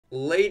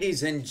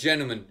Ladies and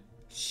gentlemen,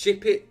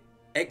 Ship It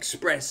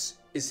Express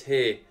is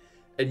here.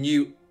 A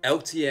new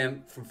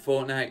LTM from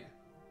Fortnite.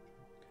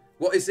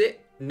 What is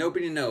it?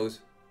 Nobody knows.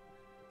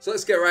 So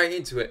let's get right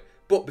into it.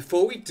 But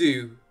before we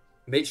do,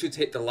 make sure to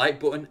hit the like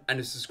button and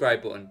the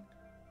subscribe button.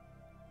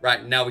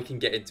 Right, now we can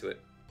get into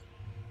it.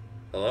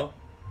 Hello?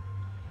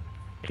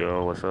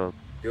 Yo, what's up?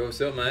 Yo,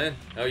 what's up, man?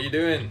 How you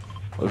doing?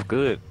 What's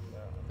good?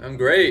 I'm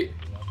great.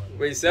 What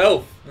about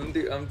yourself? I'm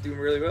doing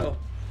really well.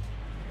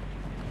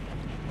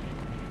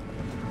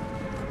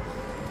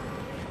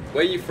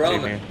 Where are you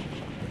from? Hey,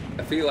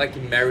 I feel like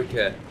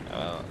America.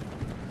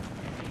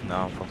 No,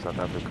 I'm from South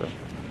Africa.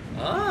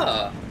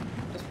 Ah,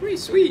 that's pretty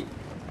sweet.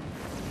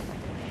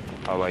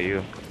 How about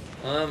you?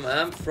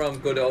 I'm from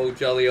good old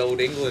jolly old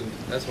England.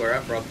 That's where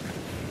I'm from.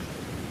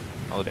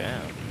 Oh,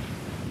 damn.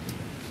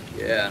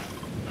 Yeah.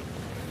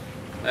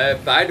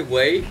 By the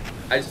way,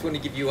 I just want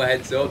to give you a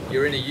heads up.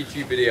 You're in a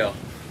YouTube video.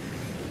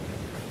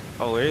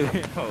 Oh,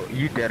 really? Oh,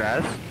 you dead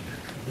ass?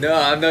 No,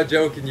 I'm not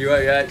joking. You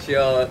actually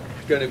are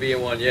gonna be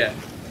in one. Yeah.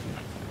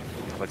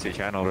 What's your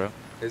channel, bro?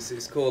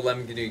 It's called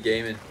Lemon Canoe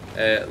Gaming.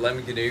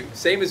 Lemon Canoe,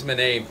 same as my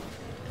name.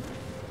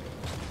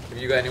 Have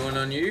you got anyone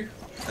on you?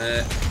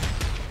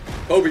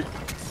 Kobe.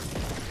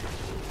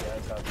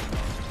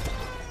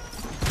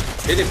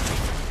 Hit him.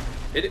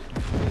 Hit it.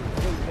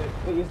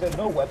 Wait, is there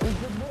no weapons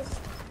in this?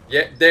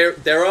 Yeah,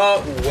 there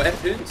are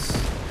weapons.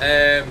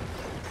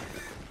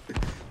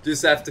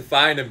 Just have to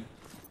find them.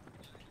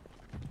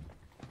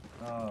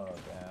 Oh,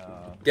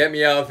 damn. Get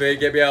me out of here.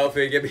 Get me out of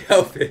here. Get me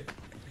out of here.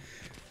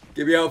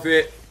 Get me out of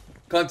here.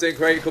 Content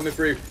creator coming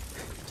through.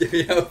 Get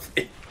me out of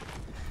here.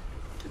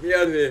 Get me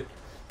out of here.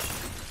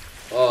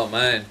 Oh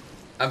man,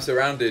 I'm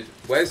surrounded.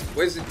 Where's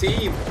the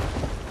team?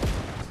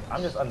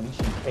 I'm just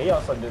unleashing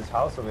chaos on this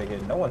house over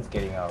here. No one's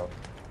getting out.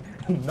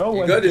 No You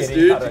one's got this,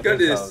 getting dude. out You of got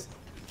this this. house.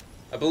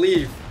 I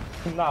believe.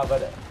 Nah,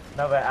 but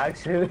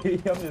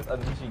actually, I'm just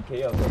unleashing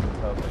chaos on this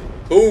house over here.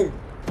 Boom.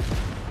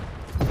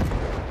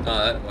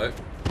 Nah, that didn't work.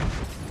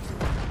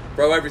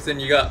 Throw everything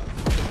you got.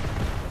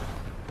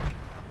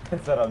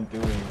 That's what I'm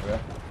doing, bro.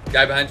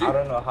 Guy behind you. I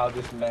don't know how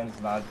this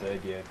man's not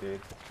dead yet, dude.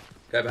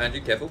 Guy behind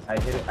you. Careful. I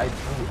threw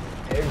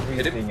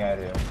everything at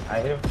him. I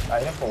hit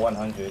him for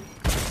 100.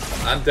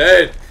 I'm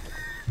dead.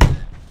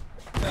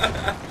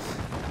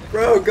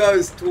 Bro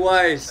goes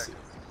twice.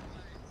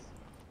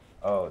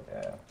 Oh,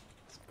 damn.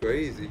 It's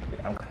crazy.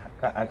 I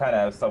kind of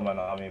have someone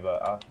on me,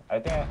 but I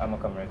think I'm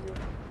gonna come right here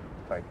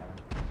if I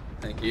can.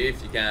 Thank you.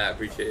 If you can, I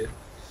appreciate it.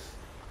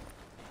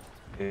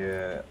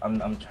 Yeah,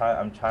 I'm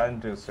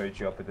trying to search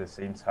you up at the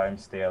same time,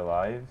 stay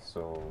alive.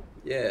 So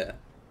Yeah.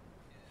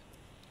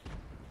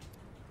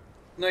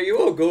 No, you're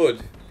all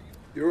good.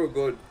 You're all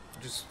good.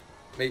 Just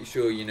make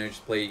sure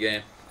just play your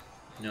game.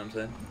 You know what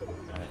I'm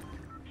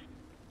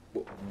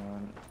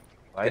saying?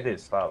 I did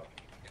stop.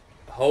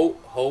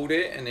 Hold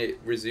it and it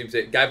resumes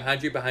it. Guy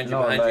behind you, behind you,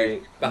 No, behind you,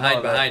 like- behind,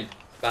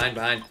 no,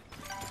 behind.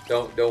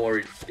 Don't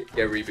worry.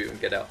 Get a reboot and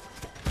get out.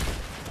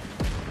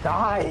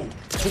 Die!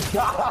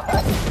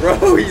 Die!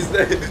 Bro, he's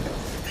there.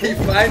 He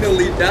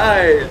finally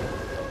died.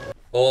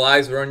 All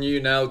eyes are on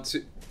you now.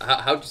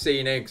 How'd you say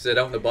your name? Because I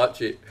don't want to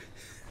botch it.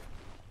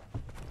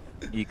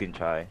 You can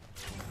try.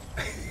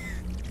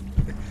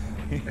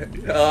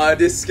 Oh,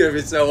 this is gonna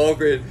be so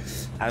awkward.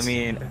 I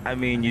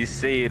mean, you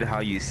say it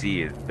how you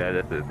see it.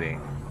 That's the thing.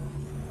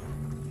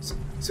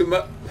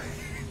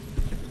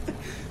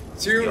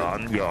 You're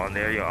on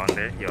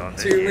there.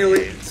 2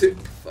 million.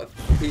 For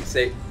Pete's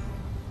sake.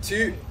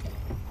 2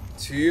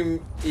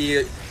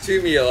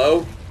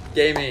 Milo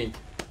Gaming.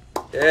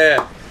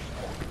 Yeah.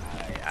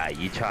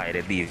 You tried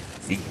at least.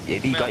 See,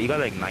 you got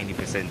like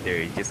 90%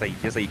 there. Just like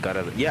you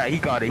gotta. Yeah, he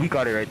got it. He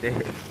got it right there.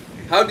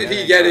 How did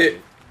he get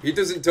it? He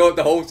doesn't talk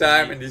the whole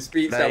time and he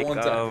speaks at one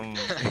time.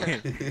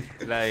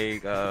 You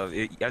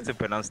have to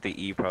pronounce the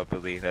E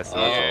properly. That's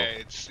all. Yeah,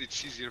 it's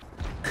easier.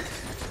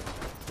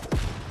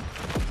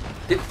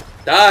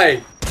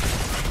 Die!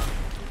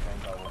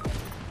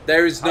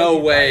 There is no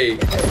way.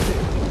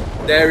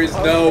 There is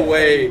no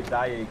way.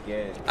 Die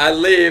again. I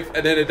live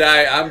and then I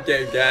die. I'm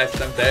getting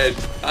gassed. I'm dead.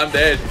 I'm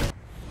dead.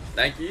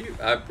 Thank you.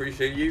 I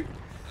appreciate you.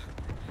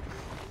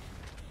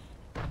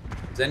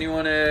 Has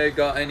anyone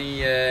got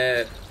any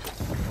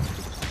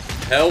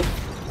health?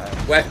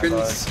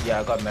 Weapons?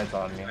 I got meds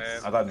on me.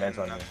 I got meds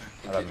on me.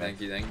 Thank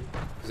you.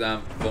 Because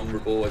I'm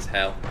vulnerable as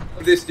hell.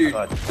 This dude,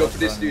 go for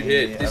this dude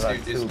here. This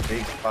dude two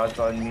big spots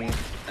on me.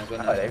 That's I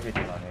one got nice.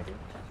 everything on me, dude.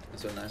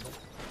 That's one nice one.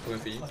 Coming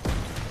for you.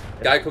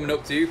 Guy coming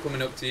up to you.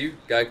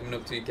 Guy coming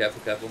up to you.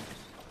 Careful.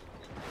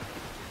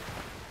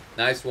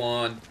 Nice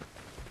one.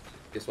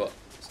 Guess what?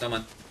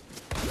 Snowman.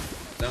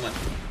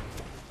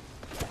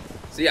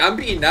 See, I'm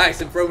being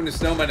nice. I'm throwing the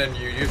snowman on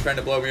you. You're trying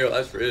to blow me up.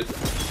 That's rude.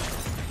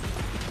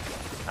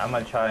 I'm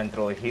gonna try and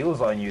throw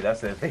heals on you.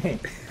 That's the thing.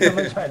 I'm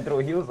gonna try and throw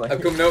heals on you.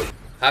 I'm coming up.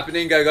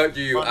 Happening. I got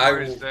you. One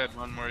more is dead.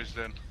 One more is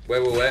dead.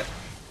 Where?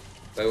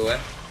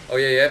 Oh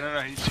yeah.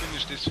 No, he's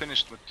finished. He's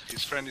finished. But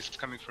his friend is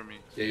coming for me.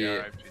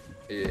 Yeah.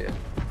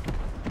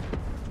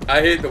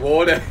 I hit the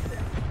water.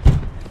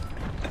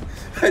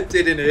 I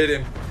didn't hit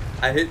him.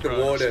 I hit the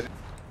water.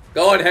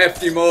 Go on,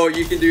 Hefty Mo.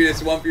 You can do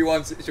this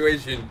 1v1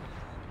 situation.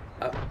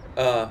 Nah,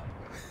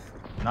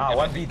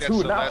 Yeah, I think that's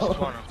 1v2 the now. last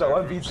one of So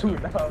the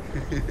 1v2 now.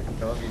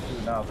 So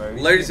 1v2 now, bro.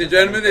 Ladies and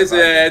gentlemen, it's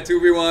a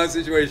 2v1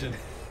 situation.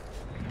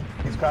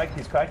 He's cracked,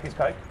 he's cracked, he's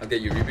cracked. I'll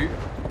get you reboot.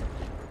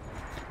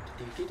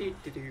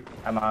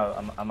 I'm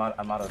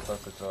out of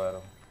stuff to throw at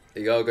him.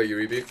 There you go, got your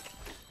reboot.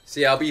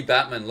 See, I'll be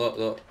Batman. Look,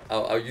 look.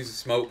 I'll use a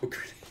smoke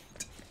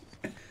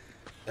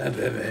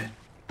grenade.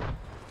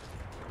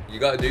 You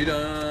gotta do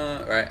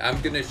that. Right,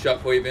 I'm gonna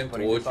shockwave in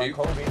towards you.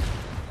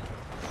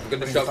 I'm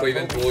gonna shockwave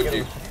in towards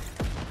you.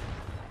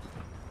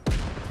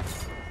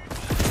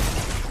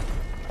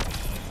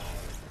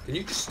 Can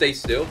you just stay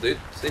still, dude?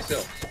 Stay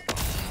still.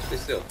 Stay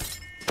still.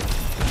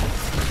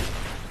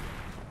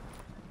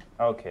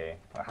 Okay,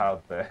 how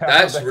the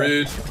That's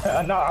rude.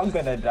 No, I'm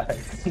gonna die.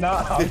 No,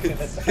 I'm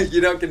gonna die.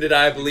 You're not gonna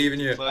die, I believe in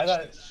you. Clutch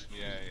got- this.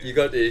 Yeah, yeah. You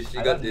got this, you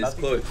I got got this. nothing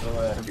Clutch. to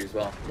throw at him. You as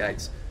well.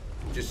 Yikes.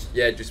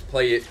 Just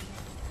play it.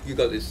 You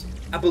got this.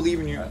 I believe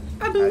in you.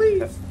 I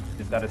believe.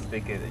 Just gotta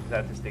stick it. You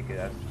have to stick it.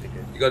 I have to stick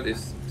it. You got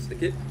this.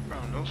 Stick it. Bro,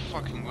 no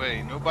fucking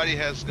way. Nobody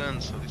has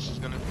guns, so this is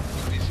gonna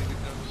be easy to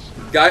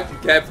go. Guy,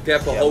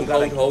 careful. Yeah, Hold, we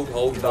gotta-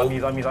 hold. He's on me,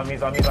 he's on me, he's on me,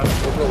 he's on me, he's on me.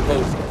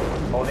 Hold.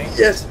 Holding.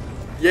 Yes.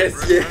 Yes.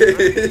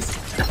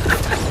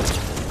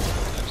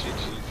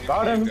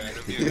 Got him.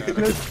 You got him.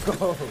 Let's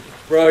go.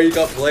 Bro, you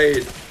got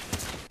played.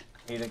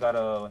 He got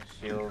a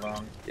shield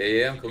on.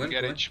 Yeah, I'm You coming.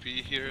 get coming.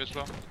 HP here as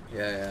well.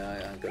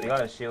 Yeah, I got He it.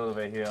 got a shield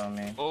over here on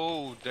me.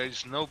 Oh,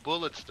 there's no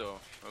bullets though.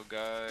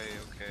 Okay,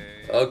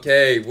 okay.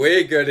 Okay,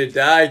 we're gonna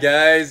die,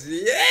 guys.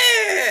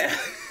 Yeah!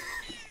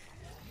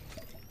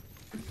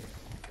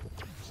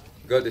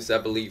 Got this, I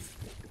believe.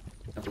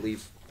 I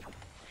believe.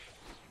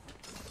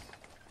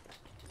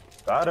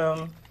 Got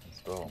him.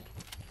 Let's go.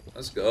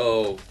 Let's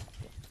go.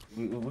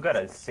 We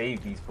gotta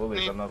save these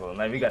bullets. I'm not gonna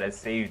lie. We gotta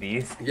save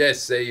these.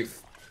 Yes,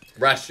 save.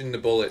 Ration the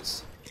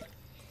bullets.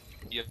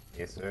 Yep,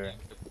 Yes, sir.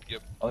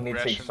 yep. Only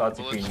take Ration shots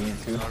the if you bullets,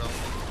 need to. not only-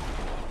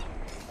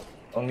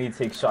 Only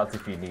take shots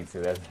if you need to.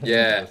 That's,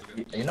 Yeah.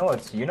 You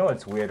know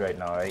what's weird right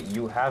now, right?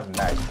 You have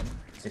match,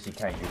 just you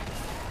can't use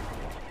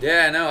it.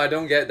 Yeah, no, I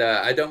don't get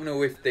that. I don't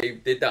know if they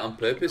did that on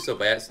purpose or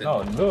by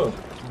accident. No,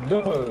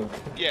 look.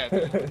 Yeah,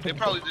 they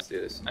probably Let's did.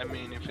 do this. I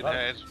mean, if it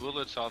has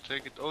bullets, I'll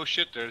take it. Oh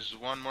shit, there's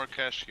one more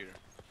cache here.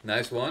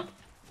 Nice one.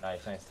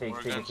 Nice. Take More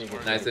it. guns,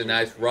 more Nice, guns.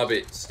 nice. Rob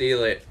it.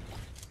 Steal it.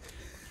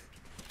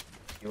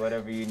 Do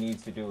whatever you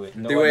need to do it.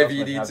 Do whatever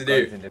you need to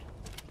do.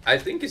 I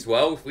think as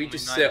well, if we Only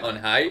just nine sit on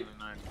guns, height, only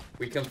nine.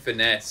 we can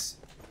finesse.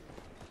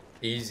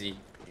 Easy.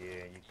 Yeah,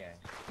 you can.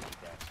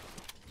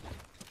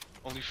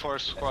 Only 4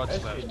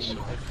 squads left. So.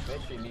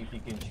 Especially if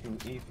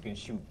you can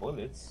shoot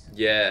bullets.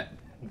 Yeah.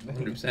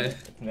 100%.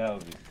 No,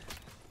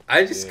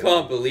 I just Yeah.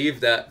 can't believe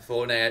that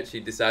Fortnite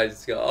actually decided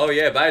to go, oh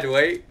yeah, by the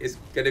way, it's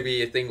going to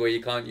be a thing where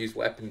you can't use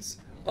weapons.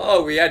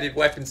 Oh, we added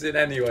weapons in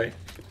anyway.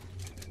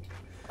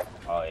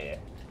 oh yeah.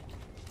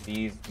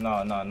 These these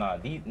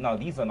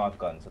are not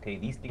guns. Okay,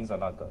 these things are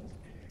not guns.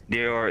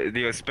 They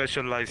are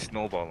specialized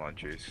snowball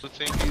launchers. The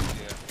thing is,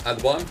 yeah.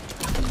 Add one.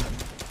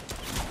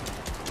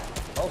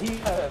 Oh, he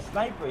has a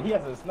sniper. He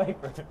has a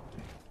sniper.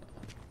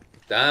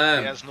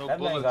 Damn. He has no That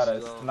man bullets. got a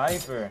though.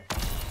 sniper.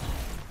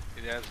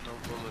 It has no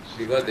bullets.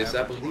 You got this, I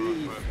have much more,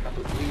 believe. but- I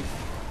believe.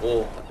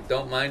 Oh,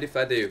 don't mind if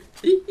I do.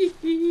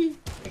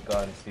 My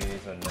God, this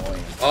is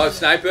annoying. Oh,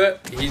 sniper.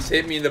 He's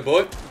hit me in the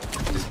butt.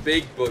 It's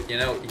big, but you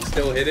know, he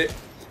still hit it.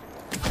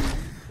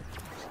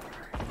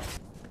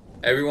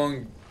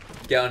 Everyone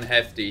get on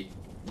Hefty.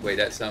 Wait,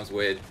 that sounds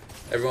weird.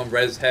 Everyone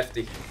res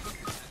Hefty.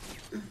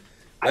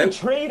 I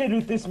traded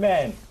with this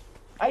man.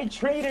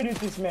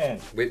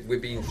 We're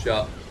being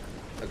shot.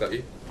 I got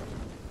you.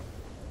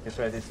 It's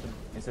right.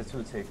 It's a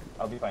 2-tick.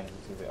 I'll be fine. It's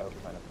a 2-tick. I'll be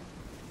fine.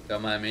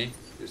 Don't mind me.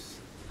 Just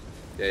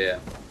yeah.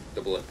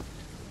 Double it.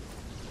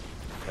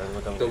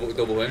 Double.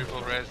 Double him.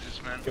 Triple res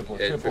this man. Triple.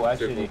 Yeah, Triple.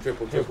 Actually.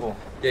 triple.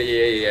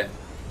 Yeah.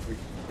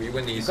 We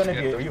win It's these. gonna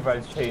be a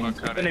revive chain. Fuck It's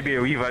outta gonna here. be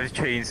a revive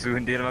chain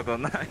soon, dude. I'm not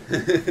gonna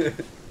lie.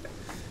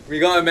 We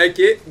gotta make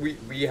it.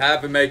 We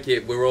have to make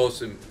it. We're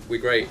awesome.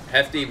 We're great.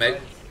 Hefty, mate.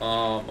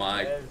 Oh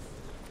my.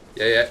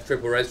 Yeah.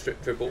 Triple res.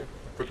 Triple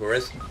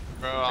res.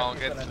 Bro, I'll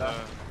get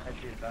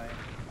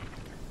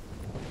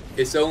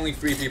It's only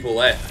 3 people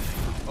left.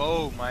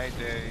 Oh my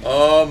day.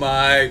 Oh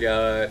my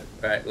god.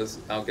 Right,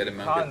 I'll get him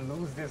We out. can't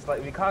lose this.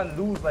 We can't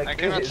lose like I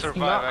cannot this.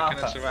 survive. I Nah.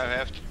 cannot survive. I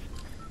have to.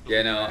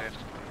 Yeah, no. I have to.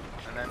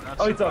 And I'm not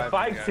Oh, it's a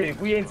surviving,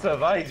 5-tick. We ain't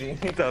surviving.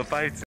 It's a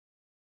fight.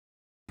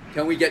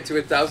 Can we get to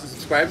 1,000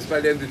 subscribers by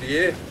the end of the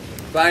year?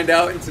 Find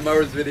out in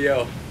tomorrow's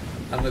video.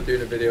 I'm not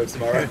doing a video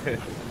tomorrow.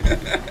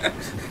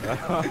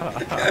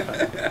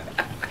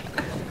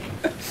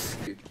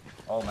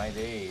 Oh my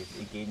days!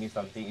 It gave me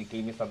something.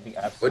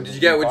 Absolutely. What did you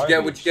get? What'd you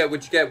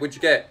garbage.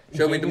 get?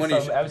 Show me the money.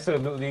 Some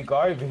absolutely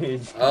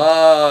garbage.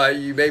 Oh,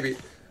 you baby.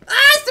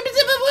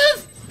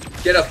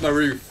 Get off my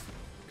roof.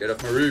 Get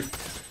off my roof.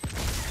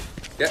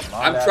 Yeah,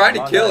 I'm trying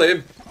to kill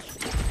him.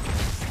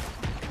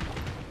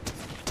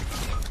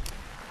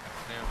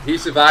 He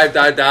survived,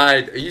 I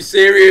died. Are you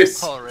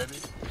serious? Already?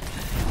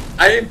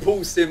 I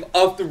impulsed him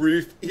off the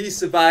roof. He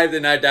survived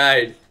and I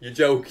died. You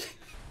joke.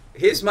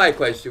 Here's my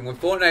question. When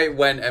Fortnite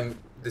went and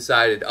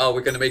decided, oh,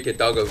 we're going to make a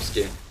doggo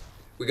skin.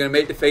 We're going to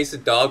make the face a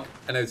dog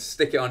and then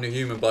stick it on a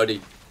human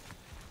body.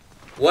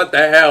 What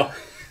the hell?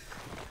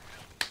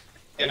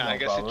 Yeah, I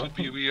guess it would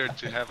be weird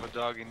to have a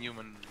dog in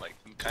human, like,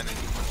 in kind of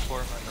human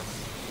form. I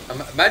don't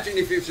know. Imagine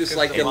if it was just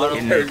like a the little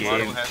in the model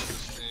game. has to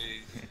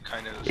stay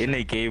kind of. In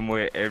a game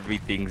where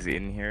everything's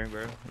in here,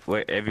 bro.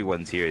 Where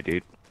everyone's here,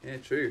 dude. Yeah,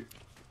 true.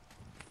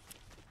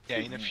 Yeah,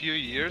 in a few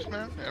years,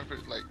 man,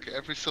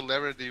 every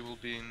celebrity will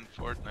be in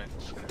Fortnite.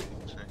 It's gonna be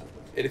insane.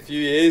 In a few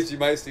years, you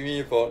might see me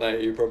in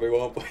Fortnite. You probably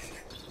won't. But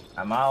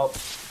I'm out.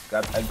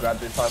 I grabbed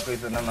this hot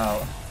place and I'm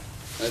out.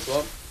 nice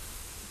one.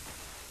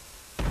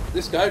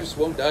 This guy just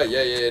won't die.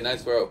 Yeah,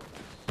 nice throw.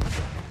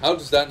 How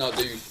does that not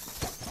do?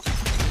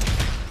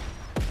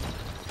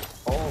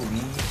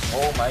 Holy,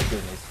 oh my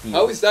goodness.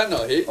 How is that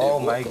not hitting? Oh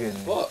him? my What the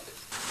goodness.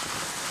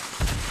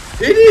 fuck?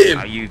 Hit him!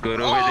 Are you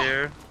good over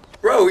there?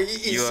 Bro, You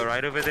he's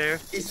alright over there?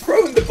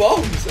 throwing the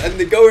bombs and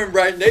they're going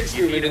right next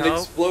You to him need and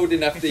help?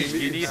 exploding after he You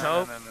moves. need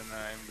help? No, I'm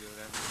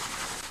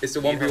good. It's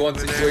a Need help 1v1 over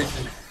there?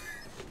 situation.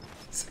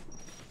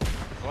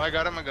 Oh, I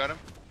got him.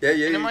 Yeah.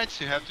 Dynamites,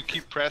 you have to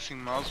keep pressing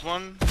mouse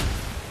 1.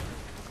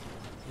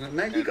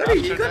 Man, you got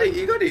it.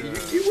 You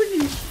win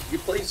these. You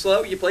play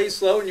slow,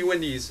 and you win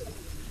these.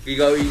 You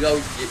go.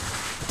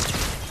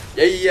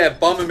 Yeah.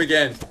 Bomb him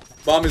again.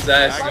 Bomb his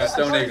ass. I got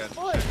Stone it. egg.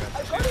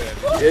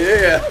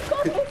 Yeah.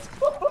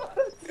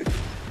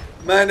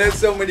 Man, there's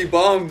so many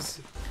bombs.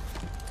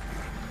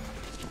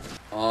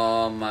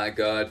 Oh my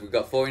god, we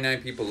got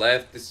 49 people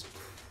left. This is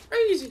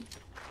crazy.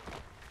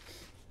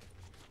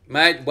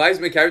 Man, why is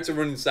my character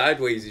running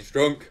sideways? He's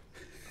drunk.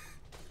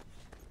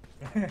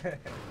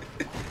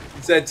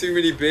 He's had too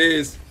many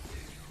beers.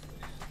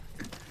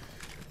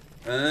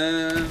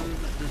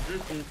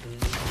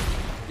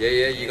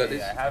 Yeah, you got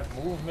this. I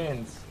have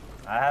movements.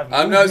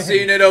 I'm not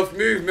seeing enough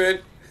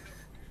movement.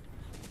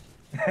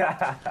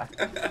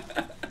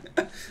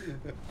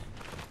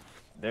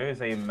 There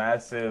is a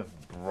massive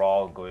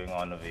brawl going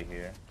on over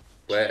here.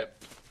 Where?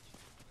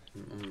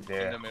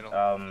 There. In the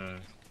middle.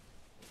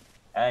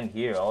 And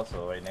here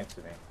also, right next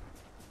to me.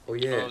 Oh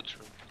yeah. Oh,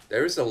 true.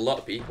 There is a lot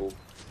of people.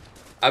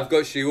 I've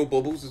got shield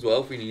bubbles as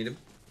well if we need them.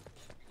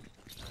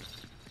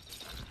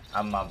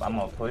 I'm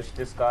gonna push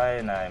this guy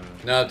and I'm.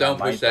 No, don't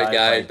I push might that die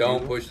guy. if I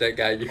Don't do. push that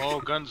guy. Oh,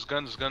 guns.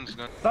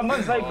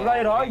 Someone's like Oh,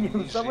 right on you.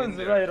 he's Someone's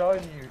in there. right on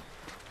you.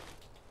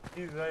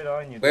 He's right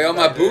on you. Wait, on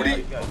my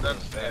booty?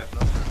 Guns,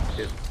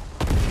 yeah,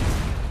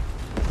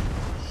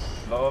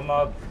 Blow him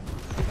up.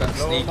 If I'm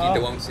Blow him sneaky, up.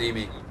 they won't see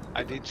me.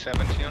 I did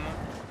 70 on him.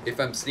 If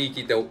I'm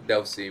sneaky,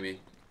 they'll see me.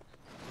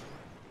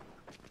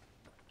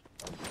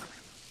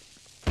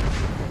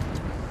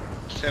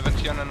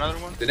 70 on another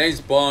one. The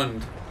name's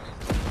Bond.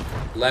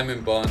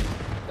 Lemon Bond.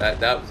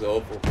 That was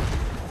awful.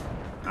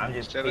 I'm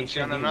just 70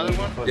 on patiently another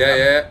waiting one? for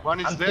Yeah. One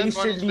is I'm dead, one is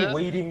patiently dead.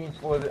 waiting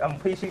for the. I'm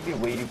patiently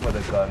waiting for the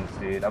guns,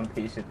 dude. I'm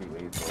patiently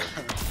waiting for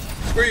it.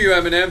 Screw you,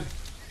 Eminem.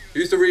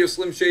 Who's the real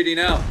Slim Shady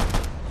now?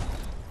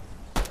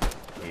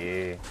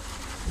 Yeah.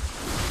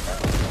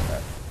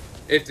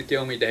 If to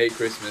kill me, they hate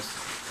Christmas.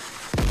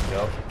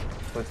 Yup.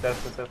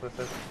 Footsteps.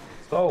 Let's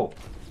go.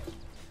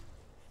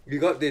 You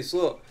got this,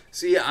 look.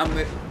 See, I'm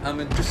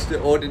just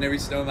an ordinary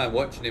snowman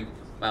watching him.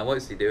 Man, what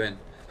is he doing?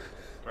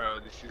 Bro,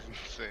 this is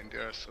insane. They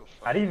are so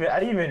I fun.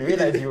 didn't even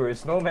realize you were a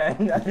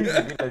snowman. I didn't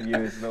even realize you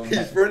were a snowman.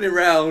 He's running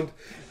around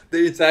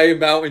the entire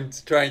mountain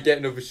to try and get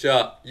another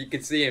shot. You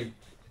can see him.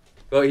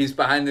 But he's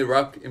behind the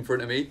rock in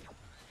front of me.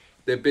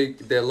 The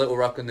little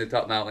rock on the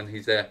top mountain,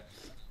 he's there.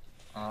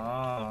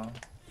 Ah.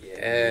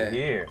 Yeah.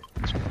 Here.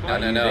 No,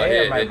 You no, there,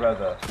 here, my here.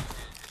 brother.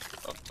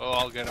 Oh,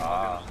 I'll get him.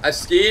 Ah. I'm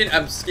skiing.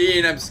 I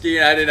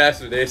didn't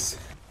ask for this.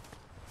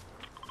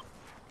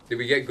 Did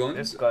we get guns?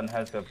 This gun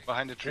has the.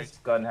 Behind the tree. This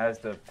gun has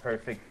the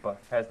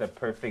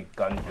perfect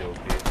gun build,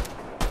 dude.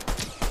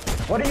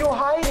 What are you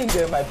hiding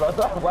there, my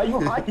brother? Why are you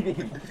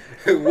hiding?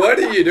 What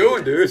are you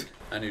doing, dude?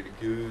 I need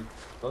a gun.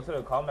 Go to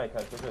the combat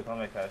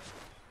cache.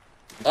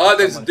 Oh,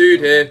 there's a dude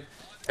here.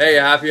 Hey,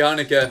 happy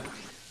Hanukkah.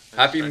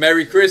 Happy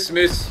Merry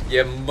Christmas,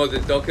 you mother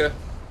ducker.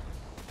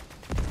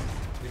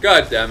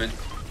 God damn it.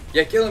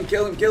 Yeah, kill him.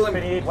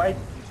 28 white.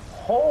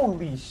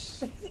 Holy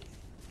shit.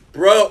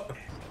 Bro.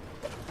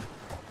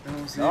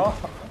 Oh,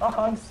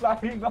 I'm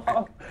sliding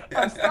off.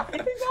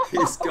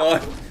 He's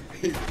gone.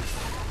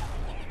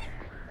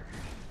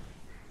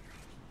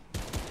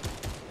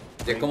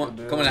 Yeah, come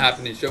on,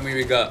 happening. Show me what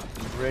we got.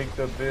 Break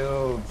the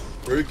builds.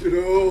 Break it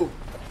up.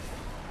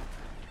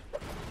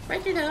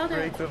 Break it out.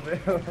 Break the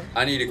build.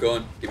 I need a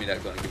gun. Give me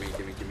that gun. Give me.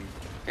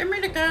 Give me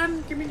the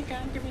gun.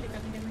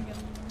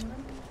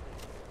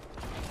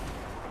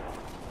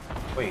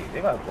 Wait,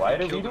 they got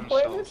glider Kill leader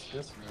playing this?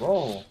 themselves. Just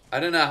whoa. I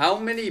don't know how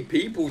many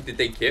people did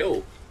they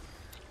kill.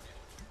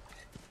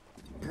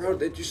 Bro,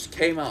 they just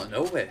came out of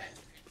nowhere.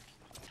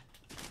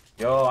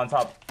 Yo, on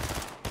top.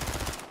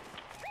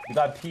 You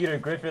got Peter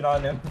Griffin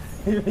on him.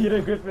 Peter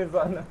Griffin's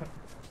on him.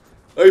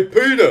 Hey,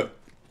 Peter,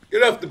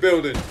 get off the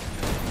building.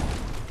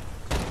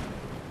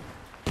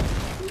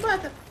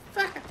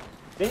 Motherfucker.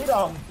 They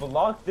don't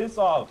block this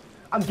off.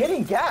 I'm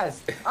getting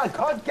gas. I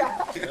got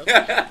gas.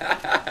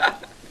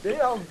 They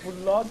don't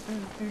block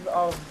this thing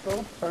off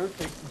so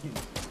perfectly.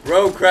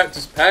 Bro crapped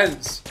his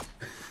pants.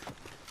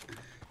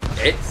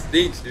 It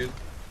stinks, dude.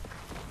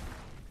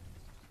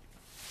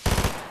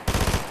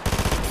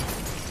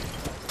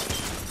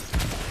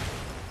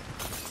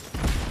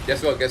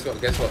 Guess what? Guess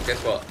what? Guess what?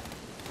 Guess what?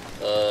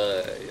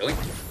 Yoink.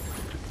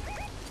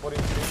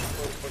 43.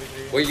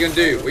 What are you gonna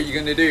do? What are you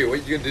gonna do? What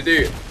are you gonna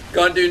do?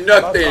 Can't do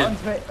nothing.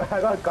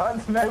 I got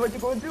guns, man. What you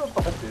gonna do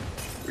about this?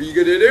 What are you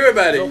gonna do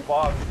about Your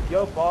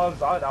it?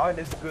 bombs aren't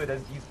as good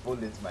as these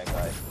bullets, my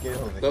guy. Get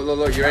over here.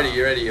 Look, you ready?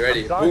 You ready? You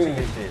ready? I'm dodging Boom.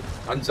 your shit.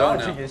 I'm I'm done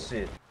dodging now. your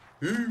shit.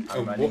 I'm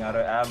I'm running out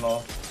of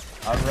ammo.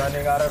 I'm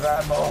running out of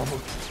ammo.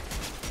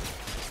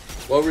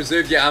 Well,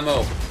 reserve your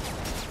ammo.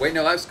 Wait,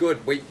 no, that's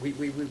good. Wait.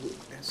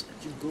 That's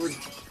actually good.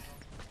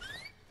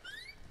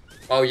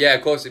 Oh yeah,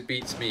 of course it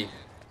beats me.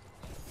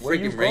 Where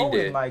you Freaking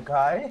reindeer. going, my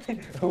guy?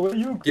 Where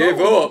you going? Give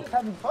up.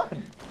 Having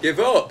fun. Give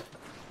up.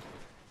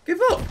 Give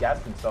up.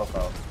 Gassed himself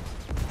out.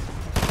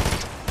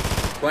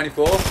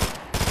 24.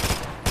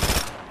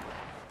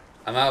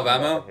 I'm out of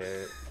ammo.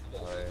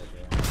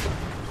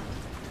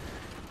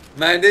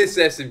 Man, this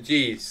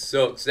SMG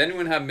sucks. Does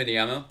anyone have mini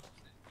ammo?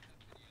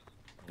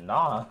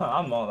 Nah,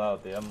 I'm all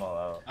out there. I'm all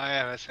out. I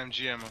have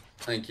SMG ammo.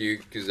 Thank you,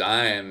 because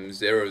I am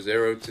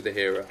 0-0 to the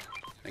hero.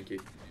 Thank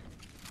you.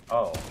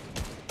 Oh.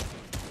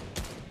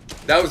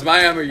 That was my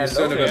ammo, you Hello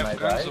son of there, a... my They have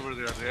guns guy. over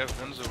there. They have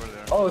guns over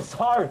there. Oh,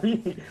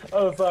 sorry.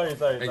 Oh, sorry.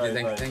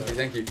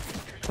 Thank you.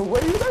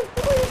 What are you guys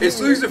doing? It's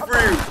loser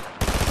fruit.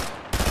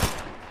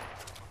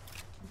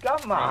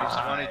 Come Bro, he's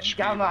on. 1 HP,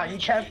 Come 1 on. You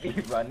can't be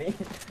running.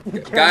 You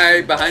can't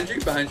Guy be- behind you.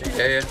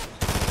 Yeah.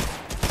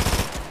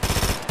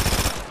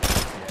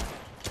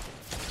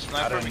 I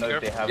Sniper, don't be know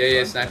if they careful. have Yeah,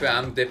 guns. sniper.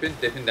 I'm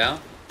dipping down.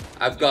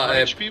 I've got 1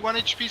 a HP, 1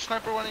 HP,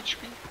 sniper, 1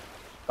 HP.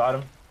 Got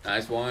him.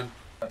 nice one.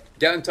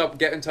 Get on top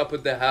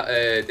of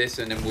the this,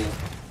 and then we'll.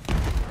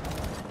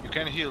 You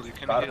can heal, you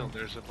can Got heal. him.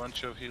 There's a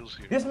bunch of heals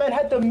here. This man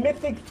had the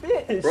mythic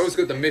fish. Bro's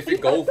got the mythic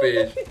He got the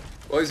goldfish. mythic-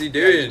 What is he Yeah,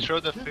 doing? you throw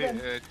the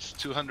it's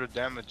 200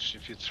 damage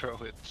if you throw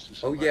it. to Oh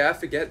somebody. yeah, I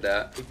forget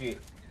that.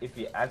 If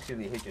you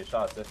actually hit your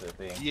shots, that's the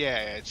thing. Yeah,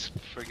 it's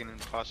friggin'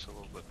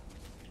 impossible, but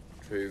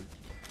True.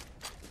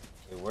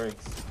 It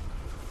works.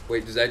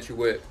 Wait, does that actually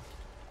work?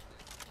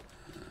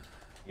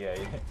 Yeah.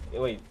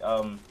 Wait.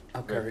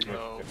 Okay. Rip.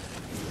 no.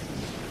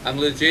 I'm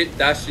legit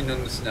dashing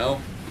on the snow.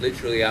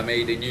 Literally, I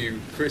made a new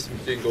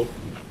Christmas jingle.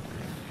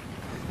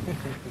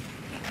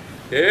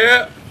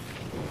 Yeah.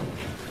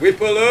 We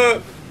pull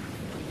up.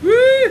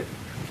 Woo!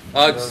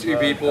 Oh, it's two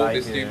people.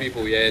 There's two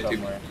people. Yeah, two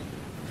people.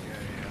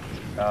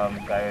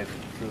 Somewhere.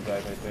 Two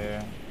guys right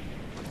there.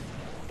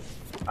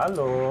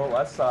 Hello,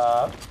 what's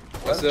up?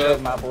 What's good,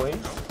 up? my boys?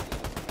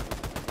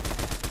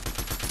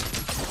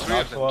 Three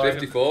of them.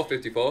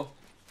 54.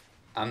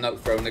 I'm not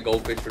throwing the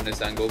goldfish from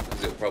this angle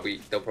because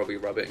they'll probably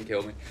rub it and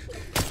kill me.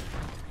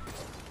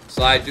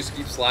 Slide, just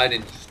keep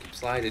sliding.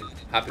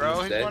 Happen Bro,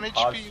 he's instead. 1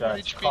 Cod HP, 1 strats,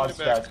 HP in cod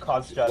the back. strats,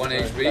 cod strats. 1 bro.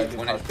 HP, Guys,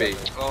 1 cod HP.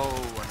 strats. Oh,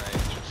 1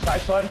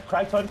 HP.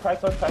 Cracked one.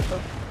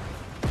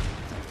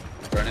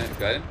 Trying it,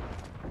 got him.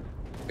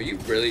 Are you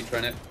really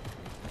trying to?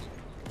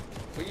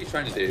 What are you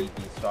trying to do? These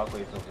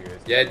shockwaves over here.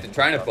 Yeah, they're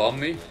trying to bomb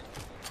me.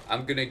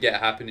 I'm gonna get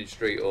happening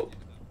straight up.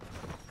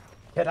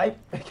 Can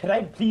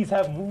I please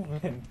have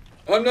movement?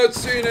 I'm not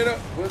seeing it.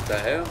 What the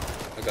hell?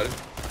 I got him.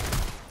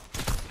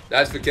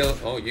 That's for killing.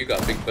 Oh, you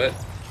got a big butt.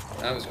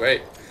 That was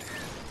great.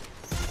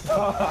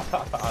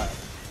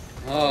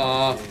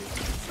 Oh,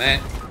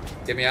 man.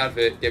 Get me out of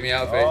it. Get me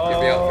out of it. Get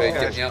me out of it.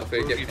 Get me out of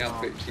it. Get me out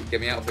of it.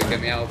 Get me out of it.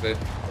 Get me out of it.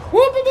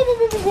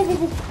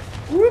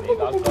 They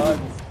got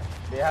guns.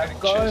 They have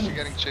guns. You're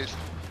getting chased.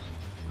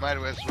 Might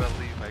as well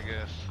leave, I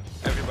guess.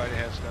 Everybody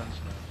has guns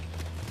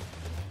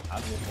now.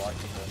 I'm just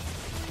watching them.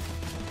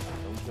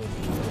 Don't kill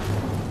me.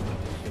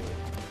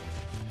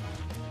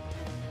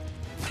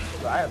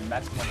 Bro, I have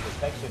maximum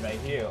protection right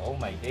here. Oh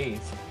my days.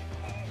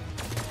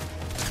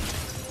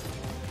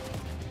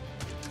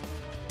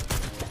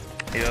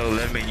 Yo,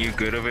 Lemon, you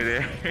good over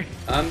there?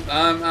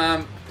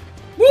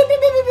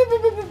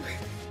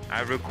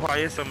 I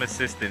require some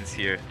assistance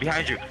here.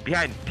 Behind you,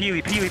 behind.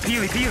 Peely.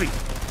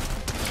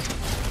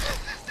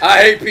 I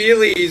hate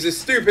Peely. He's a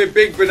stupid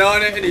big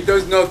banana and he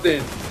does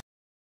nothing.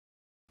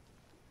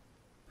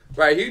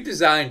 Right, who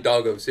designed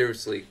Doggo?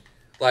 Seriously.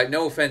 Like,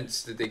 no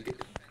offense to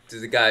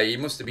the guy. He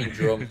must have been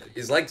drunk.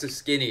 His legs are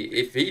skinny.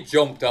 If he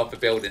jumped off a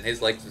building,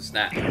 his legs would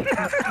snap.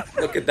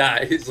 Look at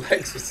that. His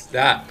legs would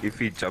snap. If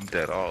he jumped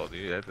at all,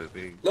 dude, that's the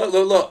thing. Look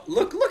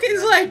at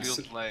his legs.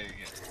 Feels like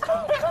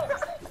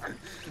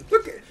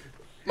Look at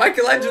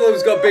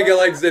Michelangelo's got bigger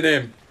legs than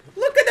him.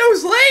 Look at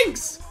those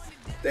legs.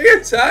 They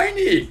are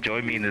tiny.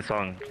 Join me in the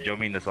song.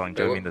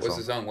 What's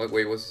the song?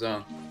 Wait, what's the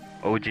song?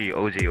 OG.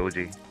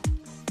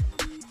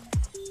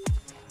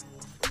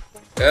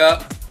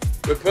 Yeah,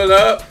 we pull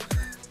up.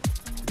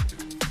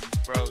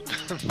 bro.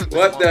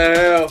 What the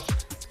hell?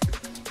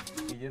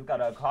 He just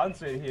got a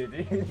concert here,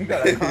 dude. You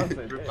got a concert.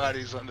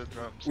 Everybody's on the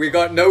drums. We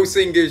got no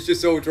singers,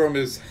 just all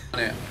drummers.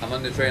 I'm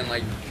on the train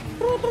like.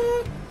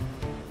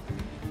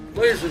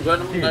 Ladies and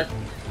gentlemen,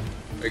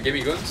 wait, give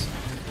me guns.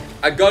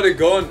 I got a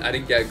gun. I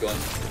didn't get a gun.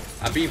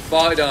 I'm being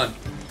farted on.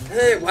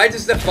 Hey, why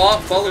does the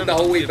fart follow the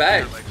whole way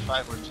back? Like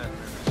 5 or 10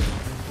 minutes.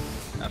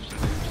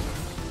 Absolutely.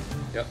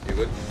 Yep, you're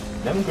good.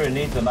 Them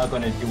grenades are not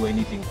gonna do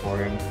anything for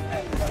him.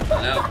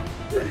 No.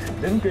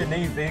 Them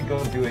grenades ain't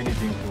gonna do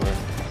anything for him.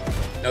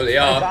 No, they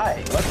are.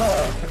 Guy, what's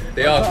up?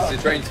 They are, because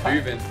the train's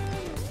moving.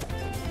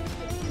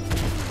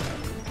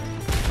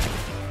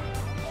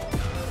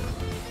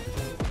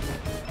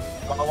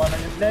 Got one on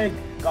his leg.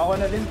 Got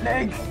one on his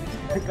leg.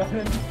 You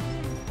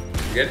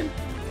get him?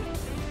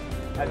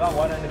 I got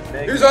one on his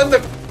leg. Who's on the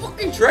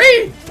fucking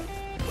train?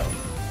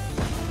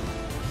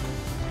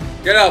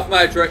 Get off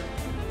my train.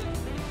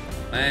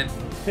 Man.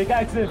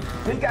 Pickaxe him.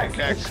 Pickaxe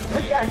him.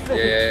 Pickaxe him.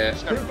 Yeah.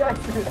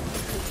 Pickaxe him.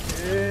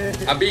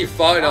 I'm being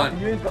farted on.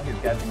 He's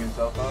gassing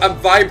himself up. I'm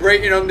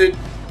vibrating on the...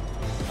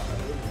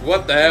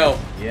 What the hell?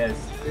 Yes.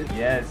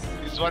 Yes.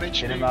 He's 1 HP.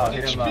 Hit him out.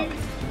 Hit him out.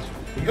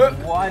 He's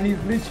one. He's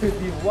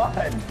literally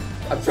one.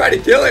 I'm trying to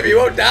kill him. He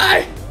won't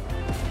die.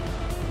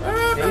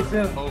 Chase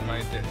him. Oh my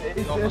god.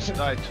 He almost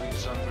died to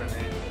his own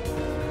grenade.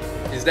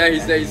 He's there.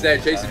 He's there. He's there.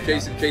 Chase him.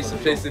 Chase him. Chase him.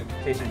 Chase him.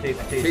 Chase him. Chase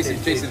him. Chase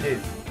him. Chase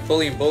him.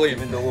 Bully him. Bully him.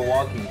 Even though we're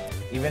walking.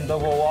 Even though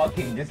we're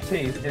walking. Just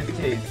chase. Just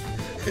chase.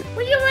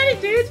 Where you running,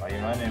 dude? Why you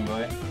running,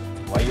 boy?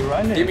 Why you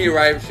running? Give me a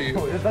riot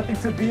shield. There's nothing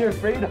to be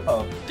afraid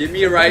of. Give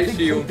me a riot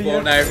shield,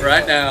 Fortnite,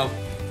 right now.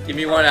 Give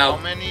me one How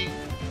out. many?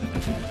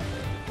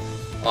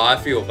 Oh, I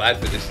feel bad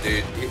for this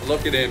dude.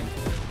 Look at him.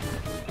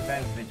 This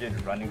man's legit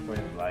running for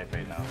his life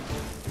right now.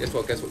 Guess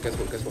what? Guess what? Guess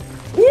what? Guess what?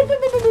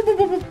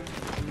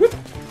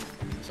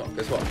 So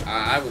guess what?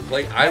 I will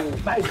play. I will.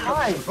 My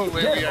time. Oh,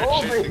 wait, Get we are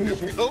over chasing here.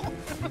 this goal.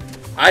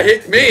 I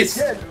hit miss.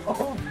 Get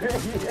over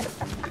here.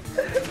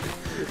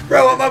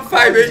 Bro, I'm on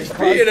 5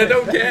 HP and I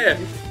don't care.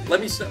 Let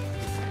me stop.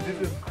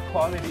 This is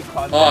quality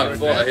content. Oh, I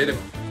thought I hit him.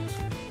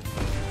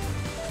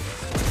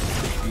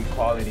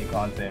 Quality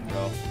content,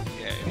 bro.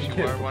 Yeah, if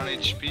you are 1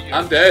 HP, you're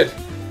I'm dead.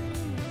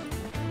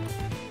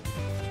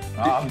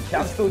 I'm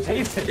still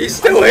chasing. He's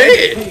still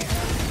here.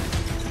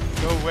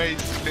 no way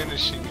he's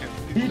finishing him.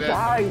 He He's dead.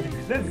 died.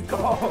 Let's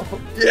go.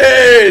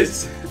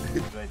 Yes.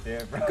 Right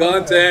there, bro.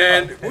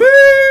 Content.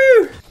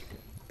 Woo.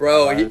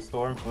 Bro,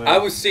 Stormflare. I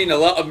was seeing a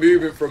lot of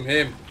movement from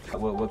him.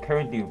 We're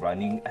currently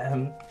running.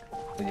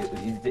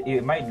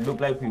 It might look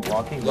like we're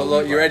walking. Look,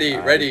 look, you ready?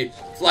 Ready?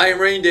 Flying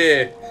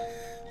reindeer.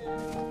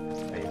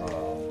 Hey, hold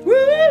on.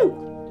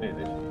 Woo! Play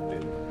this.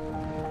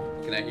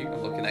 Looking at you.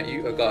 I'm looking at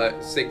you. I got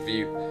a sick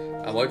view.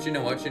 I'm watching.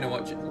 I'm watching. I'm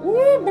watching.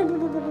 Woo!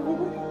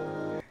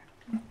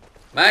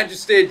 Man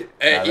just did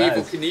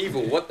Evil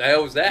Knievel. What the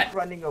hell was that?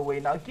 Running away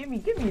now. Give me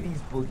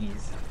these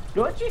boogies.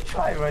 Don't you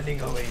try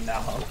running away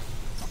now.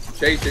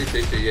 Chase.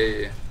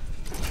 Yeah.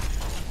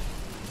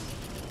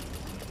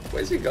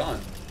 Where's he gone?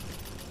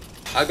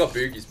 I got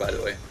boogies, by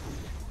the way.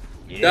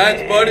 Yeah.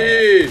 Dance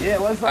buddy! Yeah,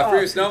 what's up? I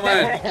threw a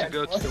snowman. To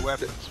go to the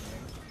weapons.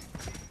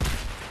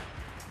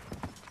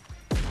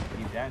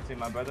 Keep dancing,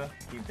 my brother.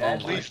 Keep Oh,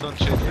 dancing. please don't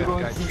chase that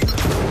We're guy. gonna keep-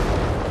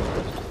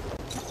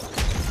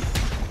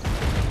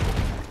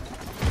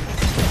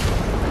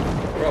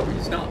 Bro,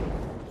 he's not.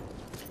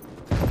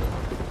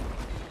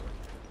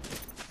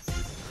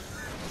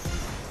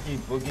 He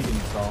boogied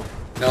himself.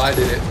 No, I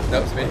did it.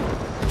 That was me.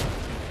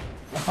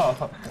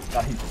 Oh,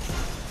 nice.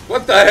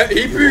 What the heck?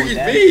 He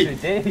boogied me!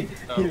 Today.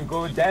 You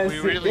go dance We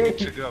really need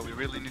today. to go. We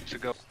really need to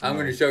go. I'm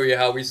gonna show you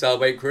how we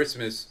celebrate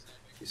Christmas.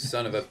 You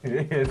son of a...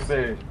 Yes,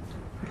 sir.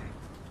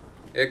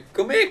 Yeah,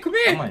 come here.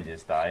 Someone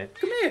just died.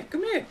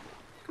 Come here.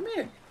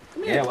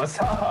 Yeah, what's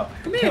up?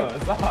 Come here. Yo,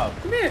 what's up?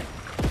 Come here.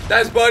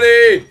 That's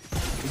buddy!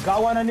 He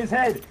got one on his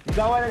head. I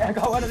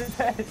got one on his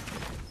head.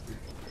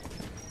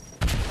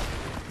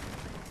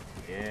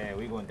 Yeah,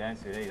 we gonna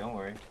dance today. Don't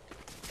worry.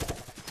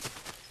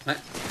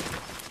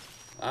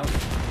 Wow.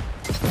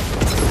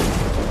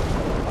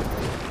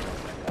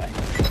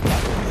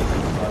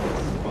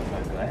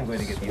 I'm going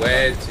to get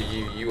Swear to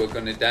you, you are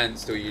gonna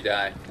dance till you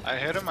die. I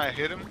hit him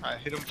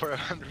for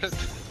 100.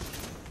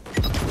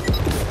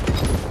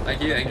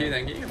 Thank you.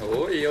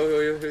 Oh.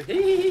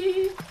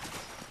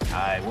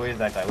 Alright, where is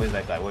that guy?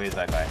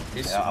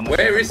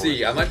 Where is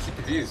he? I'm actually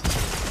confused.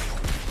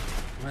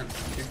 Man,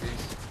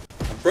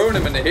 I'm throwing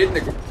him and they're hitting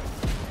the ground.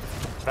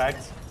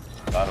 Tracks.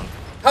 Got him.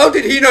 How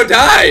did he not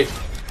die?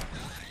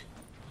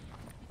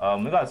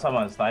 We got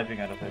someone sniping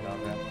at us right now,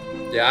 man.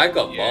 Yeah, I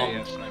got bombed.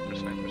 Yeah, sniper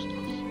stuff.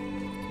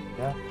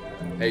 Yeah.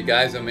 Hey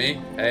guys, on me.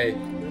 Hey.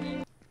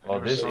 Well,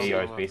 this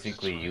AR is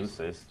basically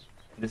useless.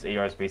 This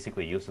AR is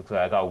basically useless because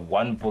I got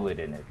one bullet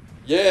in it.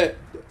 Yeah.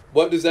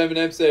 What does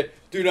Eminem say?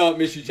 Do not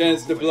miss your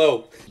chance to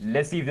blow.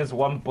 Let's see if this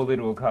one bullet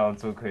will count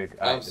so quick.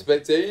 I'm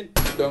spectating.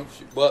 Don't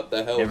shoot. What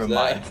the hell Never was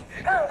mind.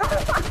 that?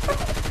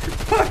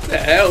 What the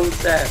hell was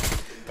that?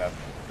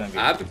 I I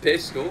have a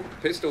pistol.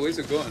 Pistol is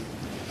a gun.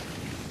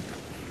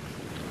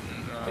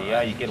 But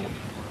yeah, you get.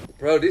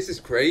 Bro, this is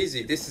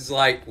crazy. This is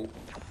like...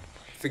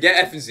 Forget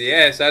F and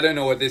CS. I don't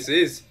know what this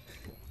is.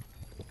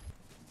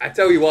 I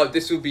tell you what,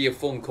 this would be a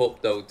fun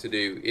cup though to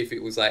do if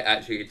it was like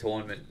actually a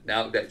tournament.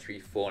 That would actually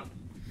be fun.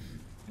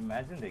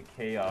 Imagine the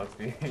chaos,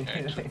 dude.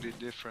 It would be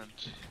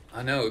different.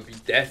 I know, it'd be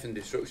death and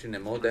destruction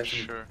and more death.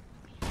 Sure.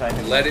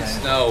 Let it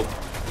snow.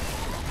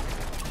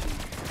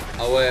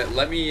 Oh,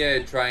 let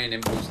me try and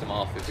impulse them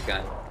off if I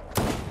can.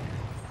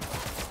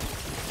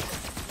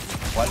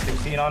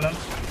 116 on him.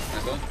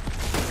 Nice one.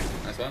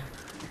 Nice one.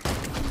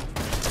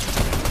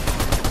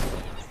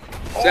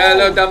 Say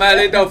hello to my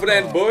little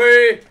friend,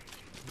 boy.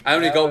 I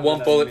only got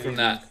one bullet from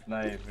that.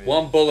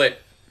 One bullet.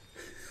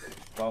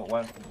 Well,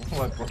 what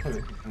bullet?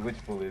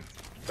 Which bullet?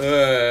 AR.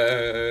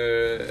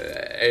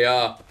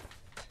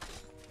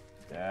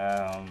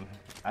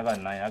 I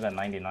got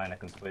 99. I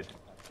can switch.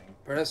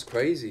 Bro, that's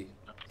crazy.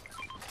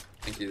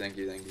 Thank you. You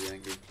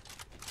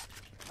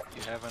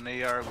have an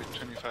AR with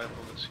 25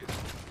 bullets here.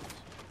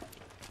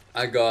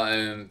 I got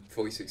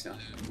 46 now.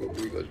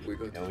 We good.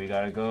 Yeah, we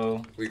gotta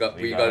go. We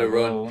gotta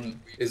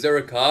run. Is there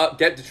a car?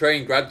 Get the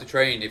train. Grab the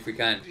train if we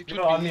can.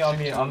 No, on me. Load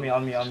them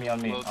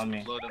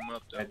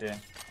up, though. Right there.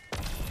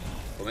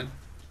 Come in.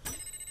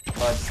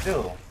 But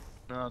still.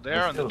 No,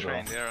 they're on the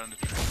train. They're on the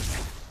train.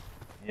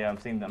 Yeah, I'm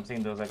seeing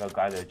there was like a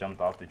guy that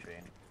jumped off the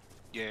train.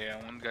 Yeah,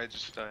 one guy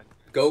just died.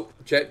 Go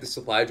check the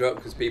supply drop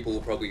because people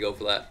will probably go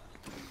for that.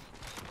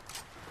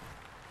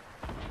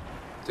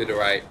 To the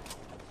right.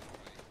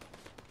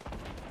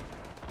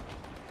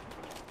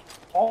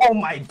 Oh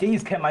my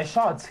days, can my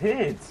shots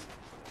hit?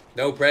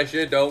 No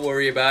pressure. Don't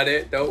worry about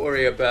it.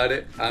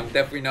 I'm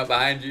definitely not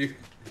behind you.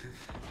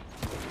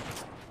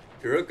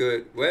 You're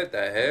good. What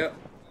the hell?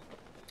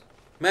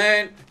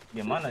 Man.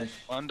 Yeah, man.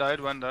 One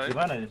died. I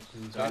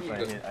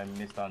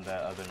missed on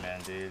that other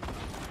man, dude.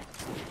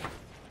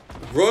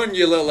 Run,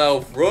 you little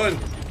elf. Run.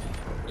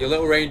 You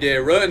little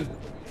reindeer. Run.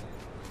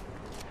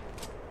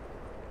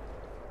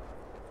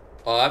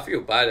 Oh, I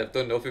feel bad. I've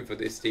done nothing for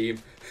this team.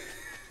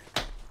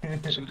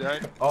 Two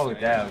died. Oh,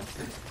 damn.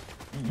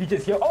 You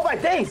just hear, oh my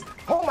days!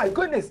 Oh my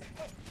goodness!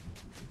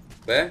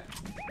 Where?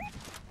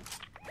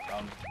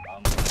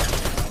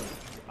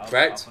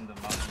 Right?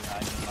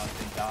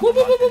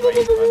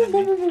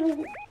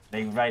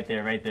 Like right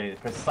there.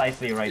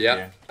 Precisely right there.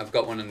 Yeah, I've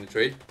got one in the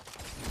tree.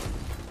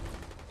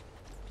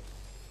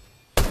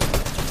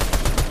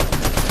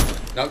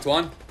 Knocked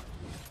one.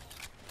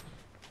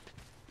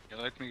 You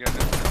let me get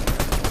it.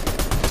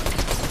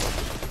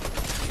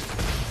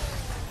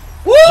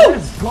 Woo!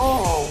 Let's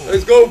go!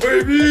 Let's go,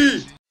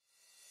 baby!